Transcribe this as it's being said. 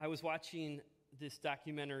was watching this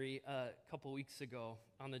documentary a couple weeks ago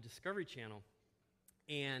on the Discovery Channel,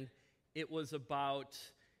 and it was about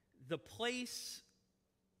the place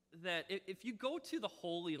that if you go to the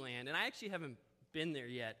Holy Land, and I actually haven't been there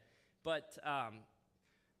yet, but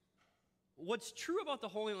what's true about the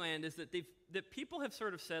Holy Land is that people have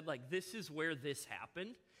sort of said, like, this is where this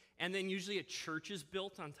happened, and then usually a church is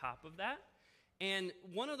built on top of that. And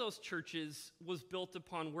one of those churches was built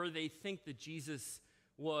upon where they think that Jesus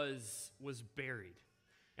was buried.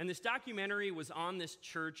 And this documentary was on this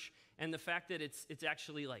church and the fact that it's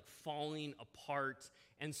actually like falling apart.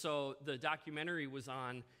 And so the documentary was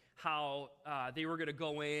on how they were going to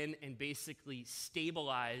go in and basically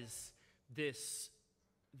stabilize this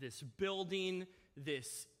building,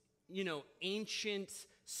 this, ancient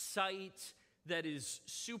site that is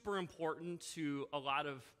super important to a lot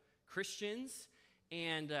of Christians.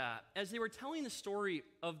 And as they were telling the story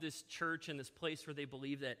of this church and this place where they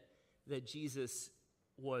believe that Jesus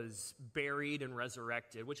was buried and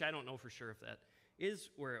resurrected, which I don't know for sure if that is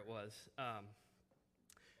where it was,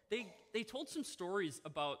 they told some stories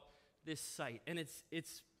about this site, and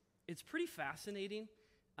it's pretty fascinating.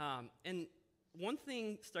 And one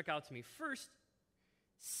thing stuck out to me. First,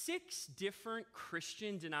 6 different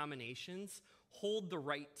Christian denominations hold the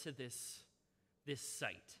right to this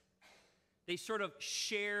site. They sort of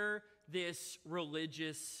share this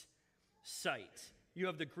religious site. You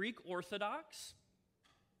have the Greek Orthodox,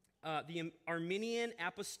 the Armenian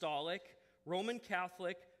Apostolic, Roman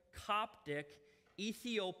Catholic, Coptic,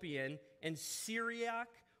 Ethiopian, and Syriac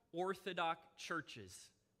Orthodox churches.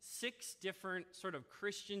 6 different sort of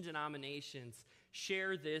Christian denominations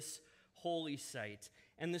share this holy site.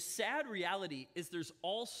 And the sad reality is there's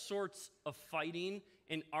all sorts of fighting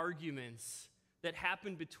and arguments that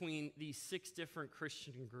happen between these 6 different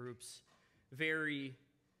Christian groups very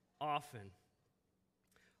often.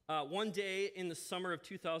 One day in the summer of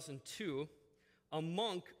 2002, a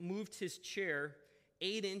monk moved his chair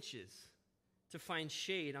 8 inches to find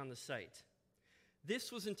shade on the site.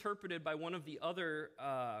 This was interpreted by one of the other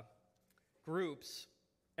groups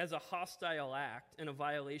as a hostile act and a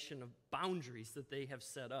violation of boundaries that they have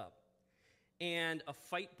set up. And a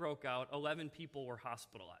fight broke out. 11 people were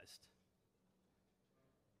hospitalized.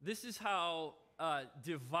 This is how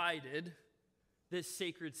divided this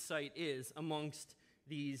sacred site is amongst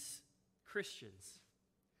these Christians.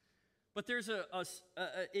 But there's an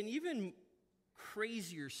even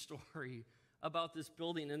crazier story about this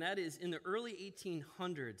building, and that is in the early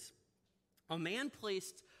 1800s, a man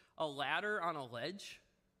placed a ladder on a ledge,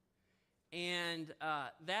 and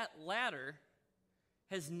that ladder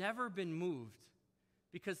has never been moved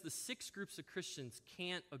because the 6 groups of Christians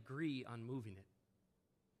can't agree on moving it.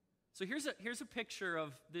 So here's a picture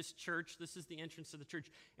of this church. This is the entrance to the church.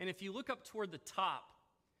 And if you look up toward the top,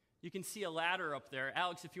 you can see a ladder up there.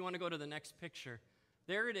 Alex, if you want to go to the next picture.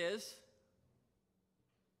 There it is.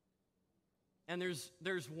 And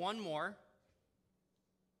there's one more.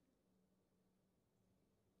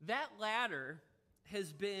 That ladder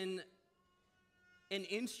has been an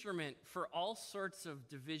instrument for all sorts of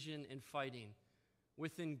division and fighting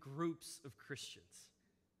within groups of Christians.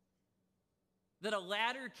 That a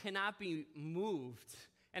ladder cannot be moved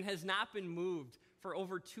and has not been moved for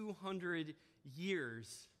over 200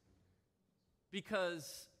 years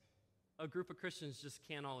because a group of Christians just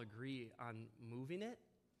can't all agree on moving it.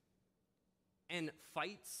 And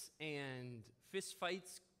fights and fist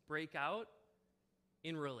fights break out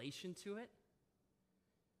in relation to it.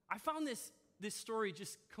 I found this story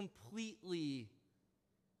just completely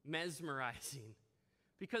mesmerizing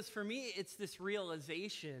because for me, it's this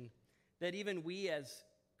realization that even we as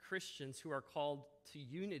Christians who are called to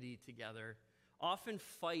unity together often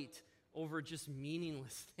fight over just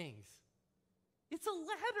meaningless things. It's a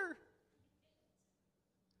ladder.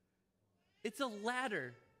 It's a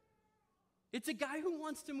ladder. It's a guy who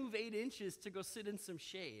wants to move 8 inches to go sit in some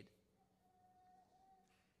shade.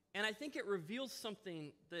 And I think it reveals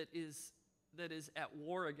something that is at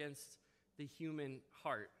war against the human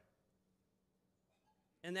heart.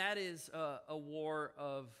 And that is a war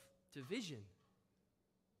of division,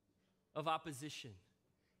 of opposition,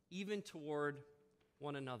 even toward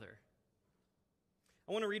one another.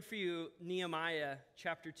 I want to read for you Nehemiah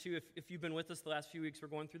chapter 2. If you've been with us the last few weeks, we're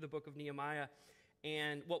going through the book of Nehemiah.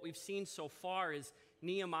 And what we've seen so far is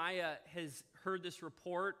Nehemiah has heard this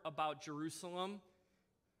report about Jerusalem.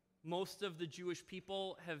 Most of the Jewish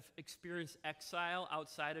people have experienced exile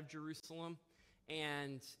outside of Jerusalem.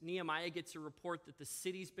 And Nehemiah gets a report that the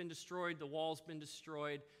city's been destroyed, the wall's been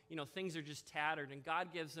destroyed, things are just tattered. And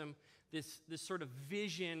God gives him this sort of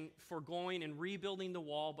vision for going and rebuilding the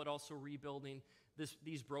wall, but also rebuilding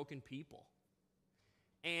these broken people.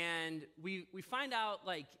 And we find out,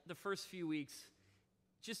 like, the first few weeks,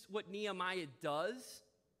 just what Nehemiah does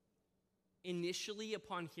initially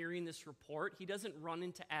upon hearing this report. He doesn't run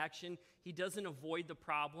into action. He doesn't avoid the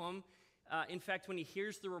problem. In fact, when he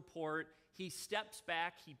hears the report, he steps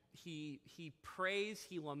back, he prays,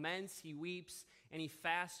 he laments, he weeps, and he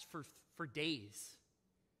fasts for days,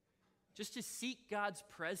 just to seek God's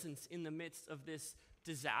presence in the midst of this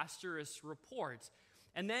disastrous report.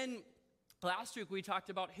 And then last week we talked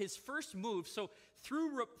about his first move. So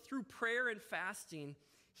through prayer and fasting,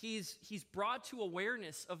 he's brought to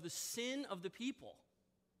awareness of the sin of the people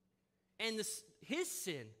and his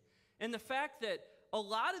sin, and the fact that a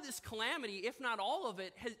lot of this calamity, if not all of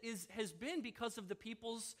it, has been because of the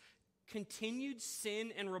people's continued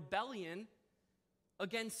sin and rebellion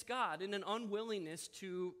against God and an unwillingness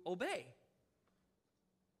to obey.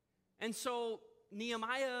 And so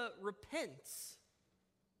Nehemiah repents.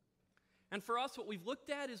 And for us, what we've looked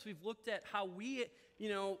at is we've looked at how we,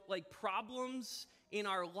 like problems in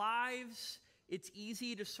our lives, it's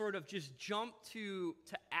easy to sort of just jump to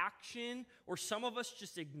action, or some of us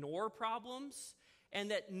just ignore problems.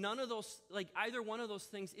 And that none of those, like either one of those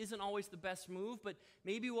things isn't always the best move, but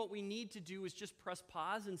maybe what we need to do is just press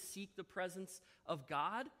pause and seek the presence of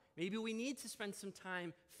God. Maybe we need to spend some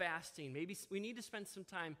time fasting. Maybe we need to spend some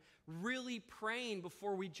time really praying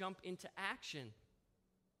before we jump into action.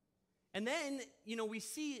 And then, we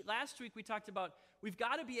see, last week we talked about we've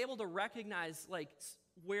got to be able to recognize, like,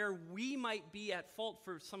 where we might be at fault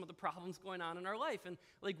for some of the problems going on in our life, and,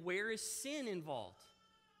 like, where is sin involved?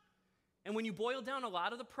 And when you boil down a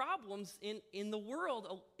lot of the problems in the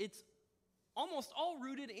world, it's almost all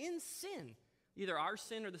rooted in sin, either our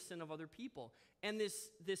sin or the sin of other people. And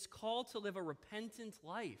this call to live a repentant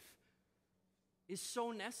life is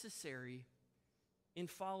so necessary in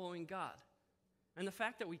following God. And the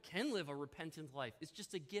fact that we can live a repentant life is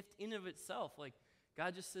just a gift in of itself. Like,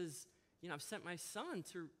 God just says, I've sent my son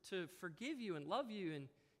to forgive you and love you, and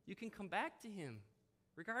you can come back to him,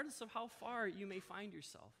 regardless of how far you may find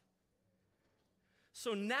yourself.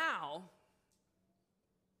 So now,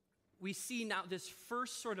 we see this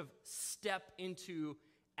first sort of step into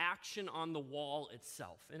action on the wall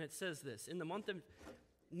itself. And it says this: in the month of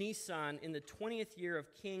Nisan, in the 20th year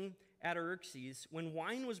of King Artaxerxes, when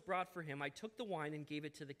wine was brought for him, I took the wine and gave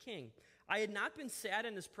it to the king. I had not been sad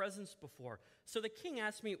in his presence before. So the king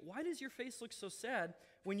asked me, "Why does your face look so sad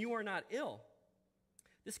when you are not ill?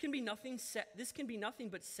 This can be nothing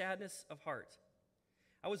but sadness of heart."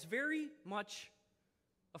 I was very much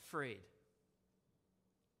afraid.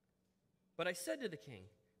 But I said to the king,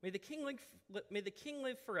 May the king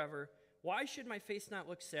live forever. Why should my face not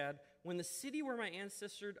look sad when the city where my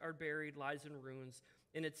ancestors are buried lies in ruins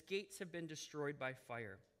and its gates have been destroyed by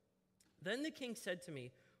fire?" Then the king said to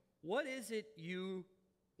me, "What is it you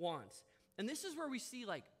want?" And this is where we see,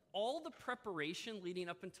 like, all the preparation leading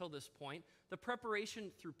up until this point, the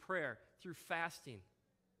preparation through prayer, through fasting,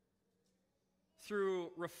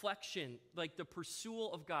 through reflection, like the pursuit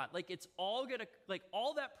of God. Like, it's all gonna, like,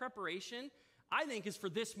 all that preparation, I think, is for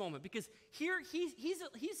this moment. Because here, he's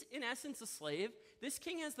in essence a slave. This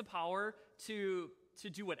king has the power to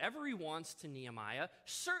do whatever he wants to Nehemiah.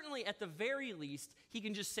 Certainly, at the very least, he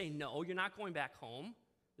can just say, "No, you're not going back home.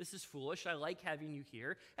 This is foolish. I like having you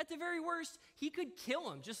here." At the very worst, he could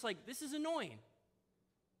kill him, just like, "This is annoying.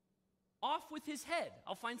 Off with his head.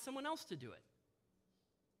 I'll find someone else to do it."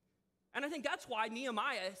 And I think that's why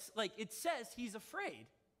Nehemiah, like, it says he's afraid.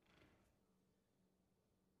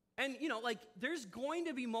 And, there's going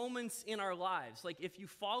to be moments in our lives, like, if you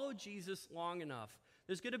follow Jesus long enough,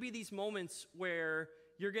 there's going to be these moments where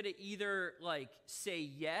you're going to either, like, say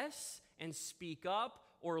yes and speak up,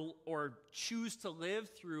 or choose to live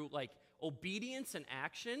through, like, obedience and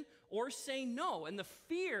action, or say no. And the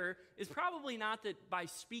fear is probably not that by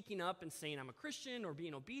speaking up and saying I'm a Christian or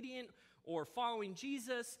being obedient or following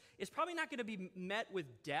Jesus, it's probably not going to be met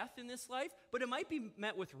with death in this life, but it might be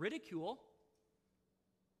met with ridicule.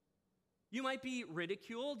 You might be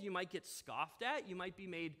ridiculed. You might get scoffed at. You might be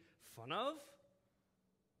made fun of.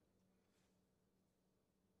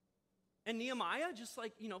 And Nehemiah, just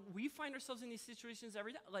like, we find ourselves in these situations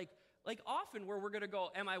every day, like often, where we're going to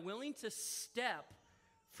go, am I willing to step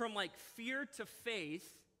from, like, fear to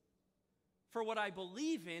faith for what I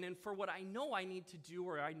believe in and for what I know I need to do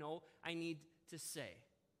or I know I need to say,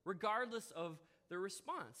 regardless of the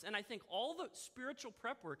response? And I think all the spiritual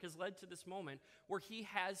prep work has led to this moment where he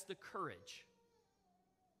has the courage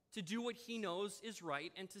to do what he knows is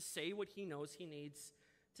right and to say what he knows he needs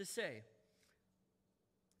to say.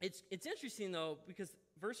 It's interesting, though, because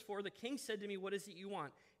verse 4, the king said to me, "What is it you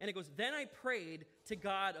want?" And it goes, then I prayed to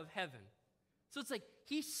God of heaven. So it's like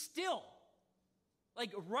he's still,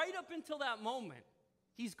 like right up until that moment,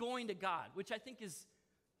 he's going to God, which I think is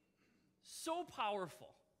so powerful.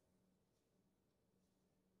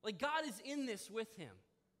 Like God is in this with him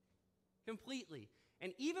completely.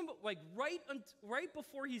 And even like right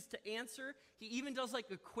before he's to answer, he even does like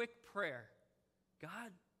a quick prayer.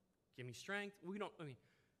 God, give me strength.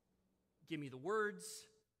 Give me the words.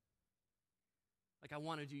 Like I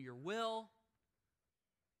want to do your will.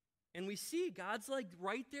 And we see God's like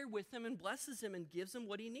right there with him and blesses him and gives him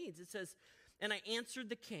what he needs. It says, and I answered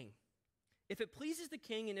the king, if it pleases the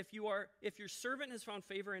king and if your servant has found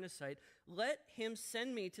favor in his sight, let him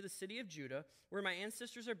send me to the city of Judah where my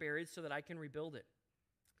ancestors are buried so that I can rebuild it.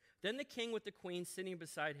 Then the king with the queen sitting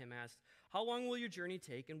beside him asked, how long will your journey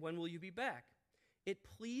take and when will you be back? It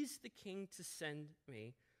pleased the king to send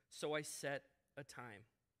me, so I set a time.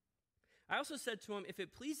 I also said to him, if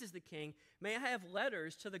it pleases the king, may I have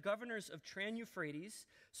letters to the governors of Tran-Euphrates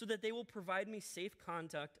so that they will provide me safe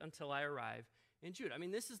conduct until I arrive in Judah. I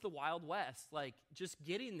mean, this is the Wild West. Like, just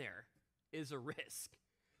getting there is a risk.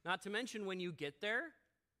 Not to mention when you get there,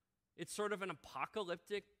 it's sort of an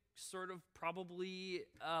apocalyptic sort of probably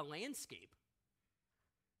landscape.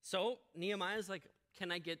 So Nehemiah's like,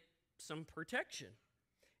 can I get some protection?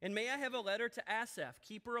 And may I have a letter to Asaph,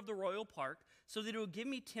 keeper of the royal park, so that it will give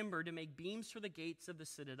me timber to make beams for the gates of the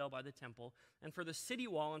citadel by the temple, and for the city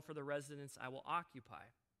wall and for the residence I will occupy.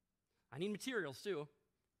 I need materials too.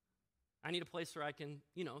 I need a place where I can,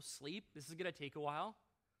 sleep. This is going to take a while.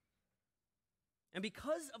 And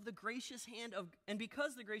because the gracious hand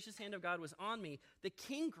of God was on me, the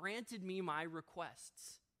king granted me my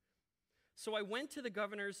requests. So I went to the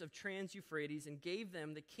governors of Trans-Euphrates and gave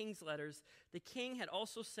them the king's letters. The king had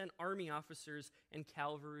also sent army officers and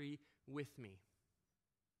cavalry with me.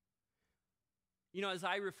 As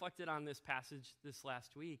I reflected on this passage this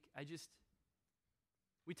last week,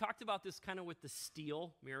 we talked about this kind of with the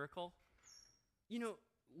steel miracle.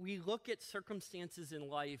 We look at circumstances in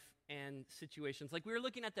life and situations. Like we were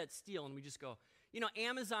looking at that steel and we just go,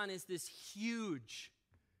 Amazon is this huge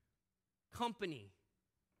company.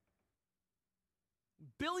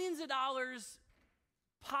 Billions of dollars,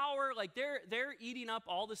 power, like they're eating up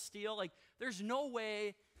all the steel. Like there's no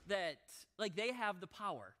way that like they have the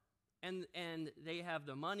power and they have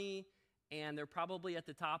the money and they're probably at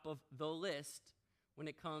the top of the list when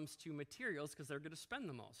it comes to materials because they're going to spend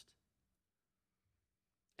the most.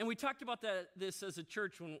 And we talked about this as a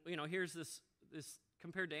church when, here's this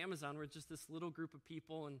compared to Amazon, we're just this little group of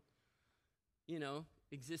people and,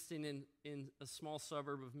 existing in a small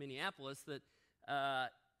suburb of Minneapolis that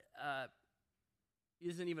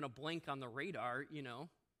isn't even a blink on the radar,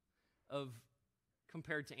 of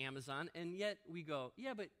compared to Amazon. And yet we go,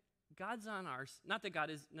 yeah, but God's on ours. Not that God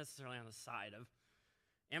is necessarily on the side of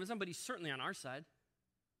Amazon, but he's certainly on our side.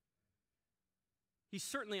 He's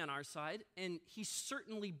certainly on our side, and he's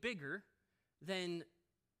certainly bigger than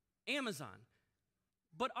Amazon.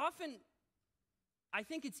 But often, I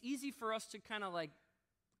think it's easy for us to kind of like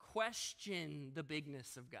question the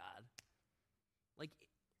bigness of God. Like,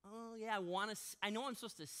 oh yeah, I know I'm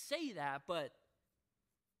supposed to say that, but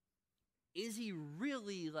is he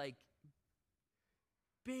really like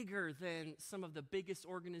bigger than some of the biggest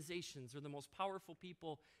organizations or the most powerful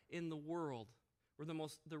people in the world or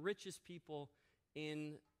the richest people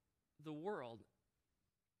in the world?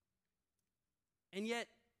 And yet,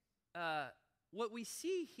 what we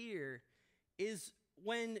see here is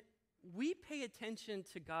when we pay attention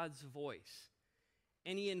to God's voice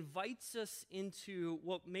and he invites us into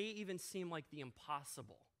what may even seem like the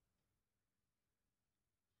impossible.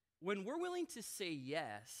 When we're willing to say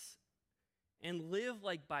yes and live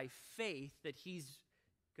like by faith that he's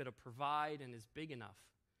going to provide and is big enough,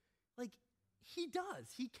 like he does,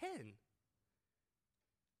 he can.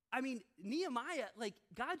 I mean, Nehemiah, like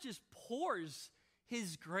God just pours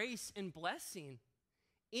his grace and blessing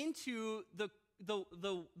into the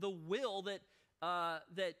will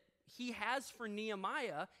that he has for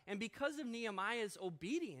Nehemiah, and because of Nehemiah's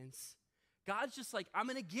obedience, God's just like, I'm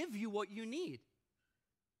going to give you what you need.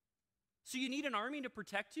 So you need an army to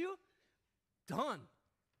protect you? Done.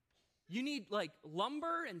 You need like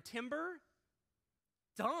lumber and timber?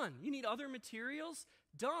 Done. You need other materials?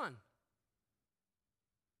 Done.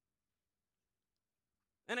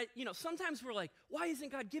 And sometimes we're like, why isn't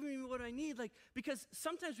God giving me what I need? Like, because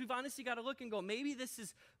sometimes we've honestly got to look and go, maybe this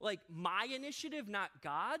is like my initiative, not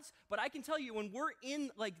God's. But I can tell you, when we're in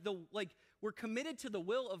we're committed to the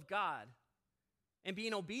will of God and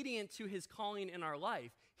being obedient to his calling in our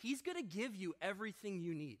life, he's going to give you everything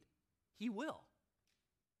you need. He will.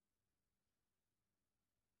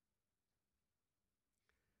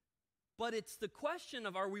 But it's the question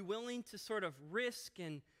of, are we willing to sort of risk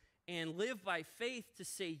and live by faith to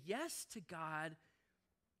say yes to God,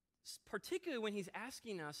 particularly when he's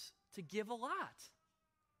asking us to give a lot,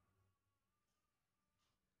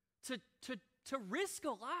 to risk a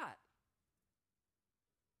lot.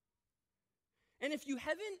 And if you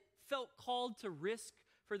haven't felt called to risk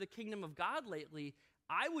for the kingdom of God lately,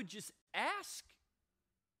 I would just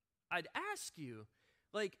I'd ask you,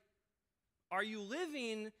 like, are you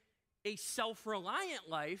living a self-reliant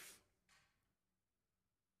life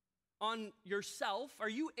on yourself? Are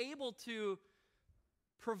you able to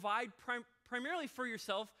provide primarily for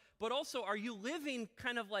yourself, but also are you living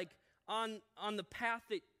kind of like on the path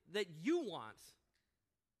that you want?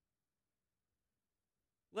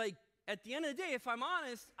 Like, at the end of the day, if I'm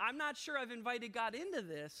honest, I'm not sure I've invited God into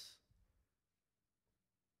this.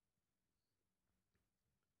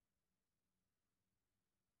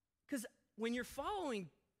 Because when you're following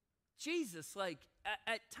Jesus, like,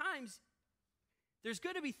 at times, there's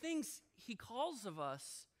going to be things he calls of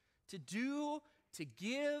us to do, to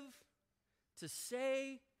give, to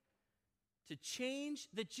say, to change,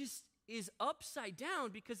 that just is upside down,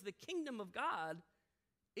 because the kingdom of God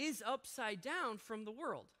is upside down from the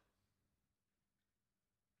world.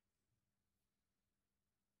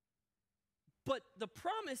 But the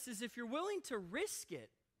promise is, if you're willing to risk it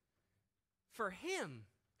for him,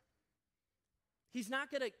 he's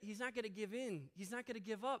not gonna give in. He's not gonna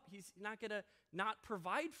give up. He's not gonna not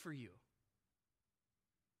provide for you.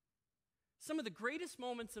 Some of the greatest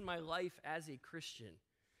moments in my life as a Christian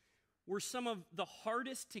were some of the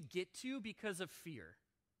hardest to get to because of fear.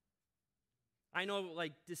 I know,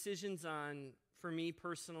 like, decisions on, for me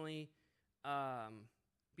personally,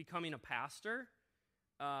 becoming a pastor,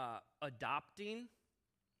 adopting.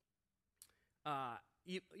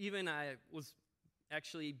 Even I was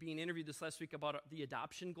actually being interviewed this last week about the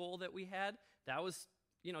adoption goal that we had. That was,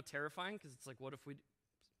 terrifying, because it's like, what if we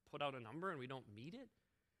put out a number and we don't meet it?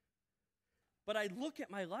 But I look at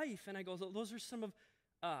my life and I go, those are some of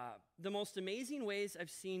the most amazing ways I've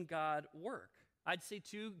seen God work. I'd say,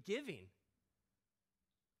 too, giving.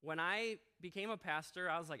 When I became a pastor,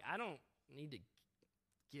 I was like, I don't need to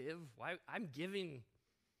give. Why? I'm giving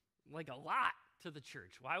like a lot to the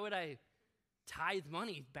church. Why would I tithe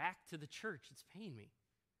money back to the church? It's paying me.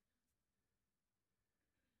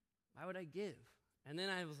 Why would I give? And then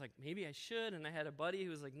I was like, maybe I should. And I had a buddy who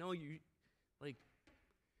was like, no,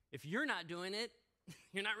 if you're not doing it,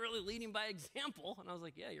 you're not really leading by example. And I was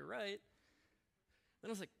like, yeah, you're right. Then I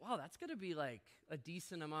was like, wow, that's going to be like a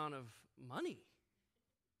decent amount of money.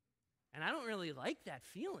 And I don't really like that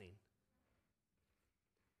feeling.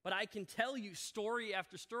 But I can tell you story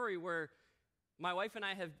after story where my wife and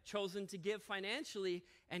I have chosen to give financially,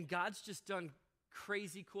 and God's just done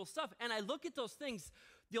crazy cool stuff. And I look at those things,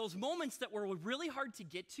 those moments that were really hard to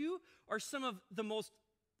get to are some of the most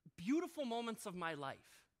beautiful moments of my life.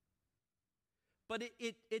 But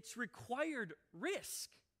it's required risk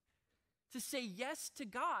to say yes to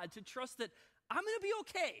God, to trust that I'm going to be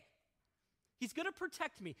okay. He's going to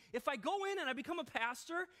protect me. If I go in and I become a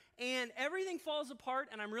pastor and everything falls apart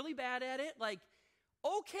and I'm really bad at it, like,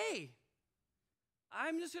 okay,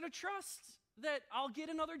 I'm just going to trust that I'll get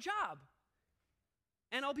another job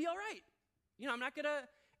and I'll be all right. I'm not going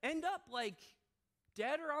to end up like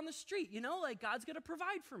dead or on the street, like God's going to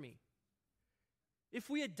provide for me. If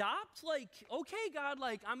we adopt, like, okay, God,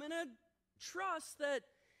 like, I'm going to trust that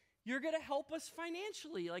you're going to help us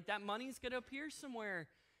financially. Like, that money's going to appear somewhere.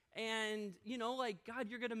 And, like, God,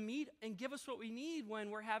 you're going to meet and give us what we need when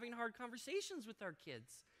we're having hard conversations with our kids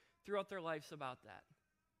throughout their lives about that.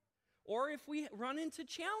 Or if we run into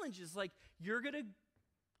challenges, like, you're going to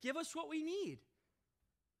give us what we need.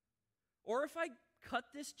 Or if I cut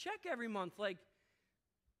this check every month, like,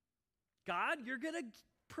 God, you're going to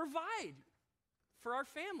provide for our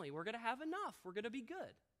family. We're going to have enough. We're going to be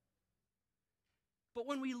good. But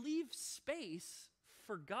when we leave space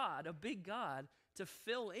for God, a big God, to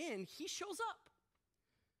fill in, he shows up.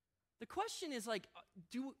 The question is, like,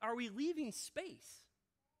 are we leaving space?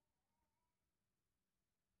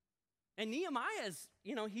 And Nehemiah's,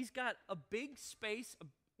 he's got a big space,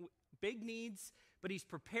 big needs, but he's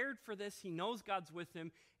prepared for this. He knows God's with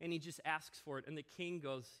him, and he just asks for it. And the king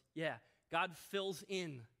goes, yeah, God fills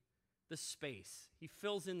in the space. He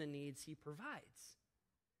fills in the needs. He provides.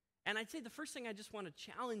 And I'd say the first thing I just want to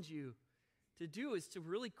challenge you to do is to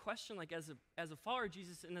really question, like, as a follower of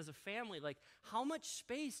Jesus and as a family, like, how much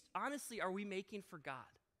space, honestly, are we making for God?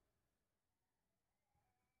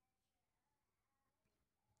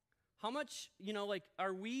 How much,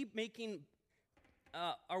 are we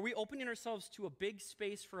opening ourselves to a big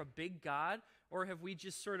space for a big God, or have we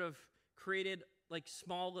just sort of created like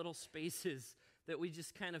small little spaces that we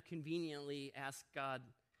just kind of conveniently ask God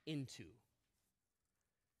into.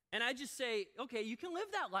 And I just say, okay, you can live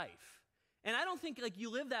that life. And I don't think like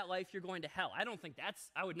you live that life, you're going to hell.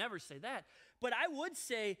 I would never say that. But I would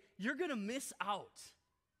say you're going to miss out.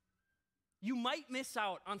 You might miss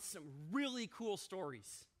out on some really cool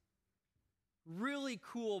stories, really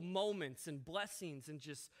cool moments and blessings and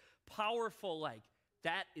just powerful, like,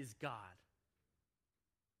 that is God.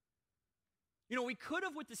 You know, we could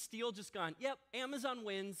have with the steel just gone, yep, Amazon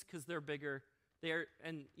wins because they're bigger.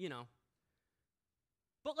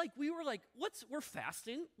 But like we were like, we're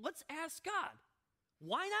fasting. Let's ask God.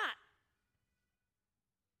 Why not?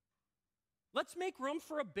 Let's make room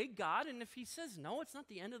for a big God, and if he says no, it's not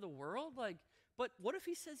the end of the world. But what if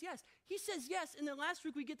he says yes? He says yes, and then last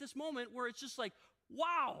week we get this moment where it's just like,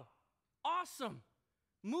 wow, awesome,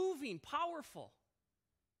 moving, powerful.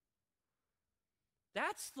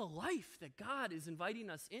 That's the life that God is inviting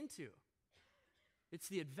us into. It's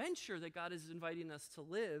the adventure that God is inviting us to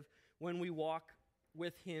live when we walk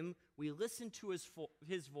with him, we listen to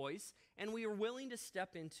his voice, and we are willing to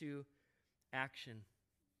step into action.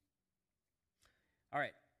 All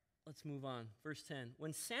right, let's move on. Verse 10.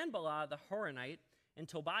 When Sanballat the Horonite and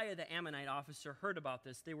Tobiah the Ammonite officer heard about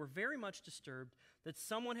this, they were very much disturbed that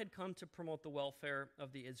someone had come to promote the welfare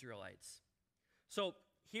of the Israelites. So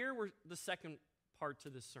here we're the second part to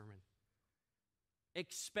this sermon.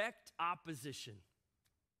 Expect opposition.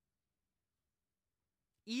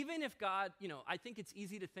 Even if God, I think it's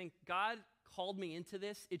easy to think, God called me into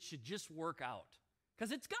this, it should just work out.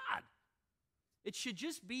 Because it's God. It should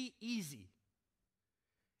just be easy.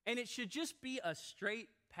 And it should just be a straight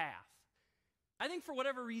path. I think for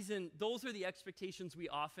whatever reason, those are the expectations we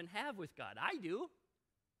often have with God. I do.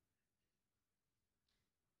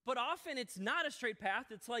 But often it's not a straight path.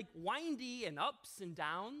 It's like windy and ups and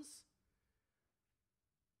downs.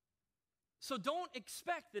 So don't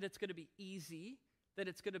expect that it's going to be easy, that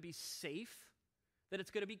it's going to be safe, that it's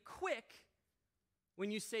going to be quick when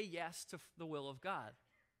you say yes to the will of God.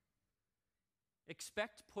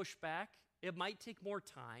 Expect pushback. It might take more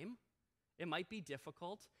time. It might be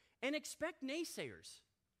difficult. And expect naysayers.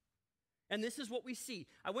 And this is what we see.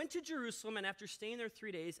 I went to Jerusalem, and after staying there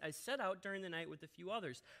 3 days, I set out during the night with a few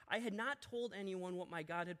others. I had not told anyone what my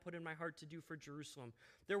God had put in my heart to do for Jerusalem.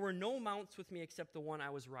 There were no mounts with me except the one I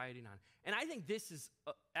was riding on. And I think this is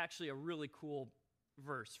actually a really cool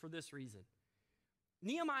verse for this reason.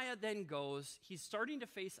 Nehemiah then goes, he's starting to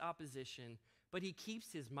face opposition, but he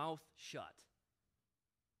keeps his mouth shut.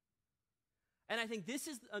 And I think this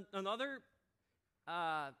is another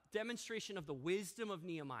demonstration of the wisdom of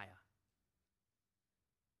Nehemiah.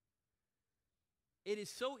 It is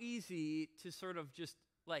so easy to sort of just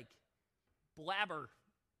like blabber.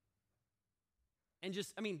 And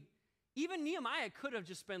just, even Nehemiah could have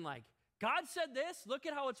just been like, God said this, look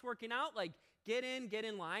at how it's working out, like get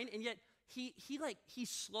in line. And yet he's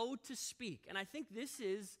slow to speak. And I think this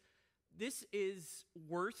is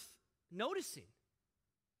worth noticing.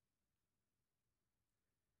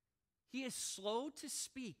 He is slow to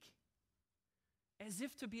speak, as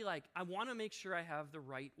if to be like, I want to make sure I have the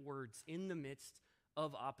right words in the midst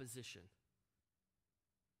of opposition.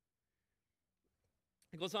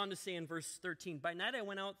 It goes on to say in verse 13, by night I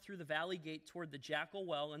went out through the valley gate toward the jackal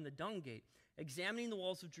well and the dung gate, examining the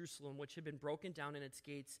walls of Jerusalem, which had been broken down and its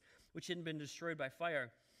gates, which had been destroyed by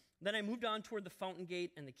fire. Then I moved on toward the fountain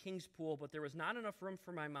gate and the king's pool, but there was not enough room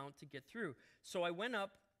for my mount to get through. So I went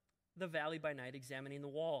up the valley by night, examining the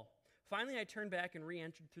wall. Finally, I turned back and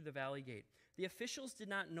re-entered through the valley gate. The officials did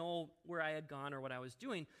not know where I had gone or what I was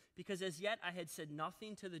doing, because as yet I had said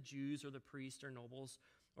nothing to the Jews or the priests or nobles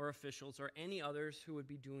or officials or any others who would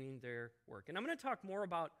be doing their work. And I'm going to talk more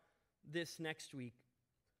about this next week,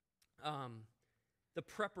 the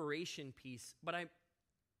preparation piece, but I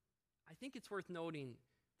think it's worth noting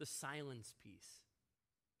the silence piece.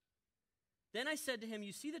 Then I said to him,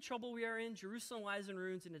 you see the trouble we are in? Jerusalem lies in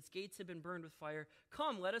ruins, and its gates have been burned with fire.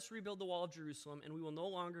 Come, let us rebuild the wall of Jerusalem, and we will no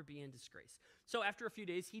longer be in disgrace. So after a few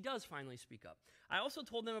days, he does finally speak up. I also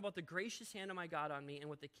told them about the gracious hand of my God on me and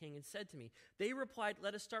what the king had said to me. They replied,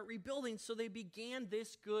 let us start rebuilding. So they began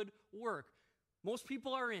this good work. Most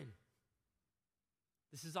people are in.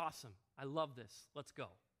 This is awesome. I love this. Let's go.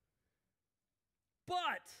 But,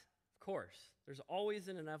 of course, there's always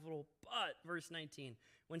an inevitable but. Verse 19.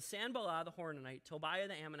 When Sanballat the Horonite, Tobiah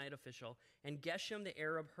the Ammonite official, and Geshem the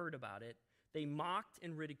Arab heard about it, they mocked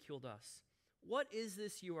and ridiculed us. What is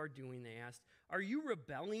this you are doing, they asked. Are you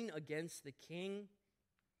rebelling against the king?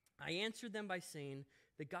 I answered them by saying,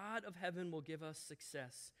 the God of heaven will give us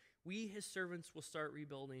success. We, his servants, will start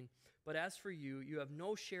rebuilding. But as for you, you have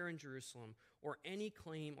no share in Jerusalem or any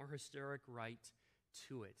claim or historic right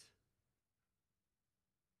to it.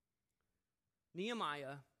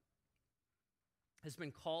 Nehemiah has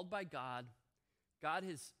been called by God. God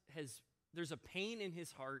there's a pain in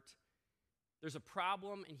his heart. There's a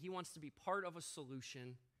problem, and he wants to be part of a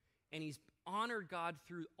solution. And he's honored God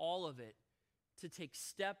through all of it to take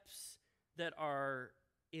steps that are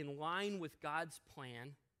in line with God's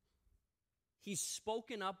plan. He's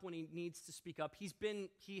spoken up when he needs to speak up. He's been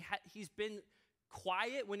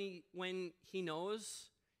quiet when he knows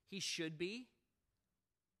he should be.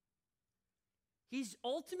 He's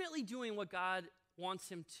ultimately doing what God wants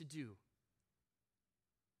him to do.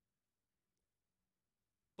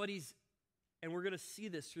 But and we're going to see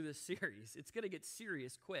this through this series, it's going to get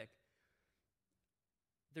serious quick.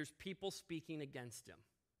 There's people speaking against him.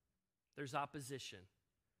 There's opposition.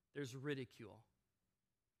 There's ridicule.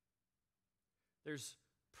 There's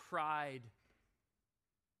pride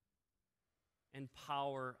and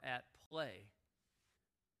power at play.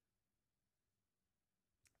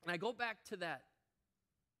 And I go back to that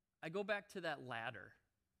ladder.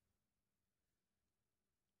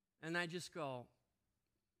 And I just go,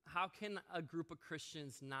 how can a group of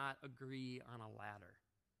Christians not agree on a ladder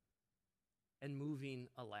and moving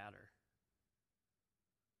a ladder?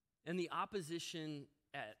 And the opposition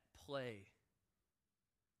at play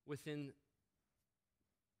within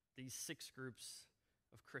these 6 groups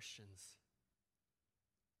of Christians.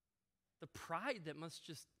 The pride that must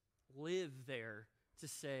just live there to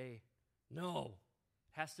say, no,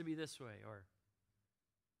 has to be this way. Or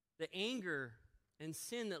the anger and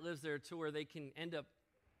sin that lives there to where they can end up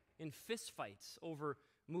in fist fights over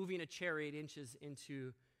moving a chair 8 inches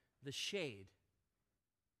into the shade.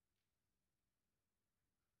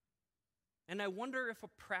 And I wonder if a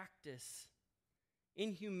practice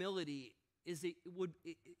in humility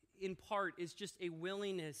in part is just a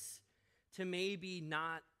willingness to maybe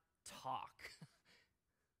not talk.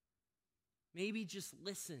 Maybe just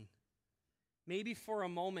listen. Maybe for a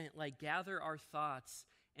moment, gather our thoughts,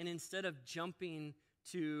 and instead of jumping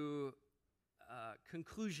to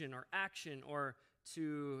conclusion or action or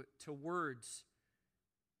to words,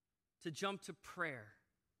 to jump to prayer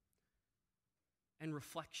and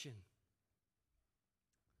reflection.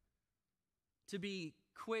 To be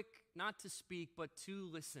quick, not to speak, but to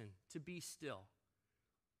listen, to be still.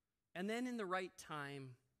 And then in the right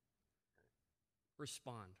time,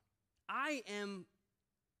 respond. I am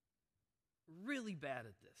really bad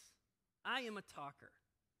at this. I am a talker.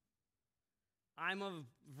 I'm a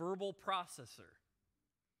verbal processor.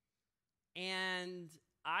 And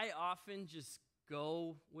I often just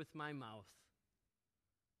go with my mouth.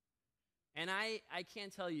 And I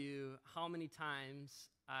can't tell you how many times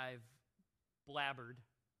I've blabbered,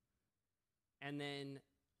 and then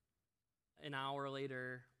an hour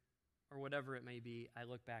later, or whatever it may be, I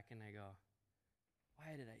look back and I go,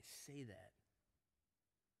 why did I say that?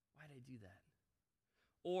 Why did I do that?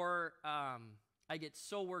 Or I get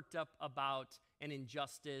so worked up about an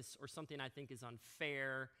injustice or something I think is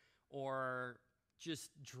unfair or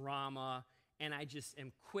just drama, and I just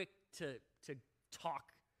am quick to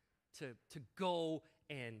talk, to go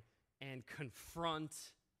and confront,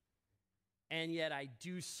 and yet I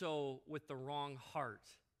do so with the wrong heart,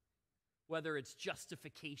 whether it's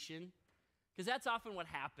justification, because that's often what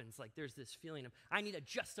happens. There's this feeling of, I need to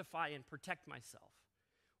justify and protect myself,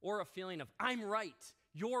 or a feeling of, I'm right,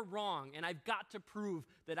 you're wrong, and I've got to prove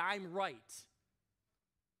that I'm right.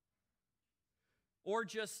 Or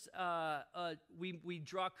just we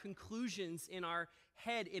draw conclusions in our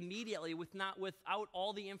head immediately without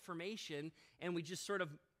all the information, and we just sort of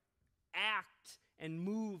act and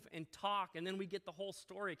move and talk, and then we get the whole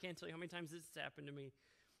story. I can't tell you how many times this has happened to me.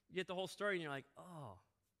 You get the whole story, and you're like, oh.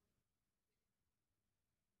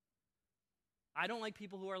 I don't like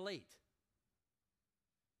people who are late.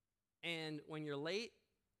 And when you're late,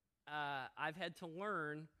 I've had to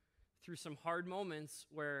learn through some hard moments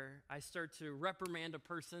where I start to reprimand a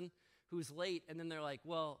person who's late, and then they're like,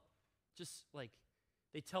 well, just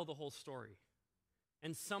they tell the whole story.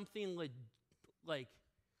 And something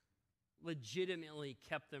legitimately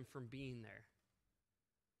kept them from being there.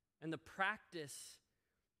 And the practice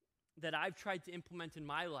that I've tried to implement in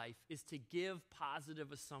my life is to give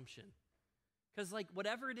positive assumption. Because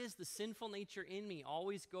whatever it is, the sinful nature in me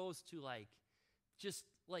always goes to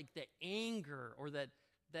the anger, or that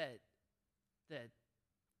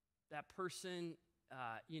person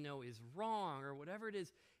is wrong, or whatever it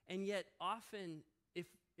is. And yet often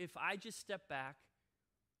if I just step back,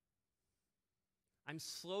 I'm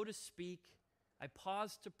slow to speak, I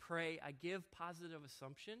pause to pray, I give positive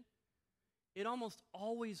assumption, it almost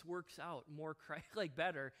always works out more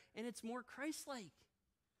better, and it's more Christ-like.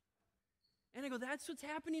 And I go, that's what's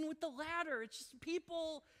happening with the ladder. It's just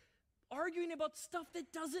people arguing about stuff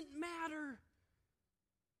that doesn't matter.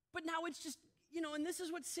 But now it's just, and this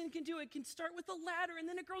is what sin can do. It can start with the ladder, and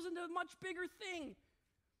then it grows into a much bigger thing.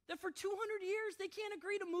 That for 200 years, they can't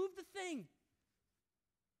agree to move the thing.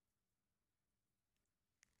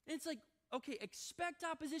 And it's like, okay, expect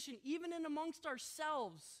opposition, even in amongst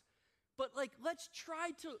ourselves. But let's try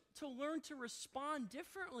to learn to respond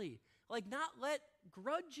differently. Not let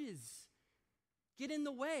grudges get in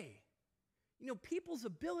the way. People's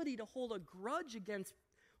ability to hold a grudge against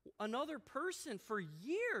another person for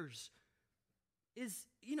years is,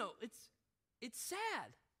 it's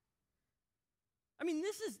sad. I mean,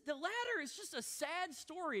 the ladder is just a sad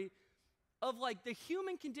story of the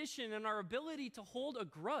human condition and our ability to hold a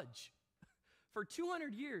grudge for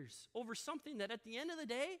 200 years over something that at the end of the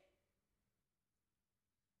day,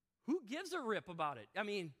 who gives a rip about it? I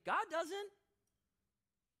mean, God doesn't.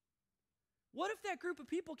 What if that group of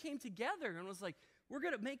people came together and was like, we're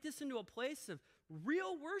going to make this into a place of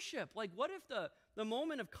real worship? What if the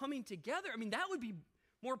moment of coming together, that would be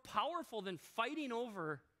more powerful than fighting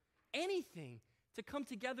over anything, to come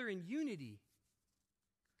together in unity.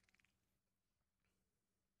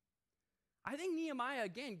 I think Nehemiah,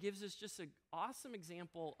 again, gives us just an awesome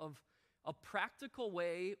example of a practical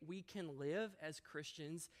way we can live as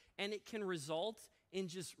Christians, and it can result in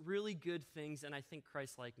just really good things, and I think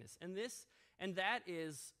Christ-likeness. And that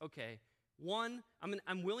is, okay, one,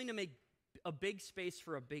 I'm willing to make a big space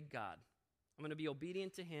for a big God. I'm going to be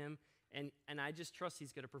obedient to him, and I just trust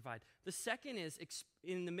he's going to provide. The second is,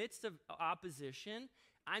 in the midst of opposition,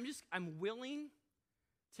 I'm willing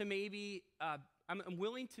to I'm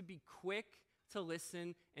willing to be quick to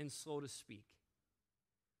listen and slow to speak.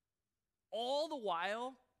 All the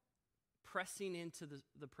while, pressing into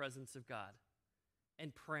the presence of God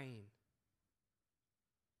and praying.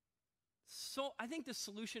 So I think the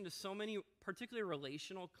solution to so many, particularly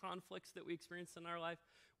relational conflicts that we experience in our life,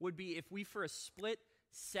 would be if we, for a split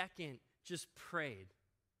second, just prayed.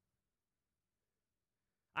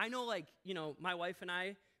 I know, my wife and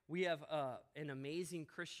I, we have an amazing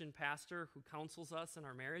Christian pastor who counsels us in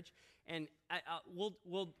our marriage, and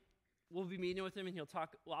we'll be meeting with him, and he'll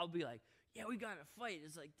talk. Well, I'll be like, yeah, we got in a fight.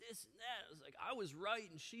 It's like this and that. It's like, I was right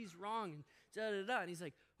and she's wrong and da-da-da. And he's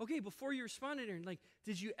like, okay, before you responded to her,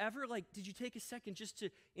 did you take a second just to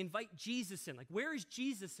invite Jesus in? Where is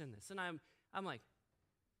Jesus in this? And I'm like,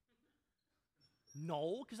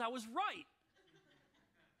 no, because I was right.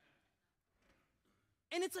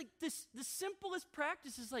 And it's the simplest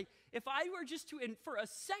practice is if I were just to, for a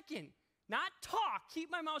second, not talk, keep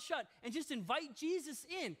my mouth shut, and just invite Jesus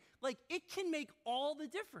in, it can make all the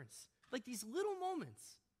difference. These little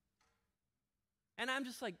moments. And I'm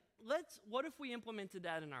just what if we implemented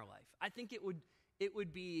that in our life? I think it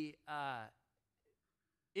would be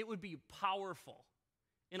powerful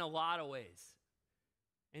in a lot of ways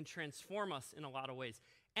and transform us in a lot of ways.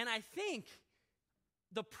 And I think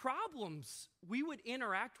the problems, we would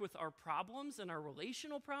interact with our problems and our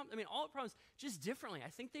relational problems, all the problems just differently. I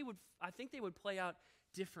think they would play out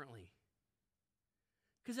differently.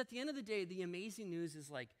 Because at the end of the day, the amazing news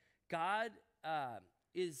is God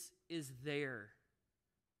is there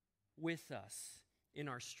with us in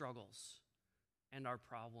our struggles and our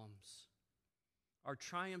problems, our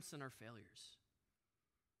triumphs and our failures.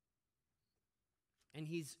 And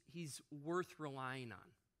he's worth relying on.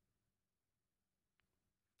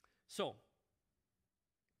 So,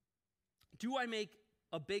 do I make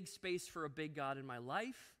a big space for a big God in my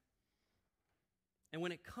life? And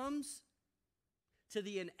when it comes to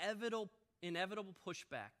the inevitable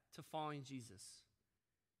pushback to following Jesus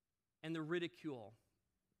and the ridicule,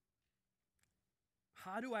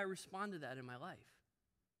 how do I respond to that in my life?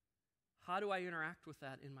 How do I interact with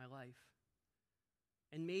that in my life?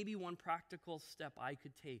 And maybe one practical step I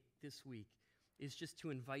could take this week is just to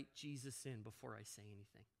invite Jesus in before I say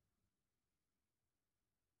anything.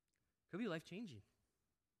 Could be life-changing.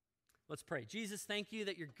 Let's pray. Jesus, thank you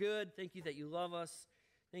that you're good. Thank you that you love us.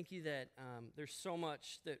 Thank you that there's so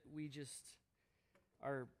much that we just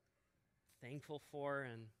are thankful for,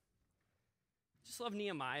 and just love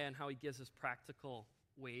Nehemiah and how he gives us practical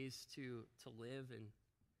ways to live. And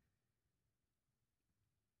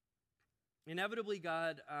inevitably,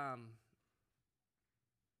 God,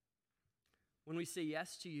 when we say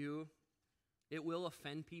yes to you, it will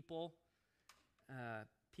offend people.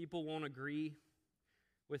 People won't agree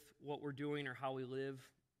with what we're doing or how we live.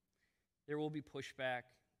 There will be pushback,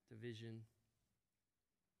 division.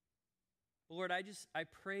 Lord, I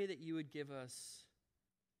pray that you would give us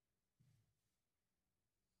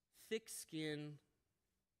thick skin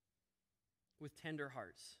with tender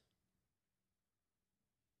hearts.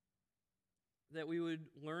 That we would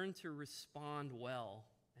learn to respond well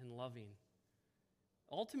and loving.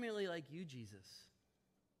 Ultimately like you, Jesus.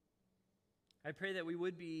 I pray that we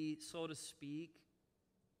would be slow to speak.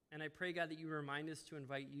 And I pray, God, that you remind us to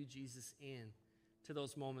invite you, Jesus, in to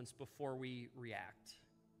those moments before we react.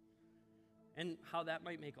 And how that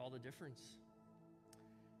might make all the difference.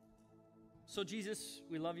 So, Jesus,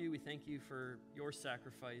 we love you. We thank you for your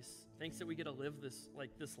sacrifice. Thanks that we get to live this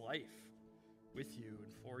life with you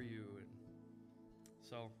and for you. And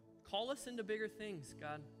so, call us into bigger things,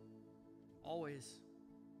 God. Always.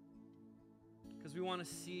 Because we want to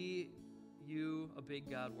see you, a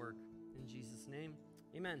big God, work. In Jesus' name,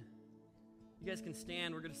 amen. You guys can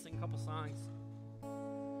stand. We're going to sing a couple songs.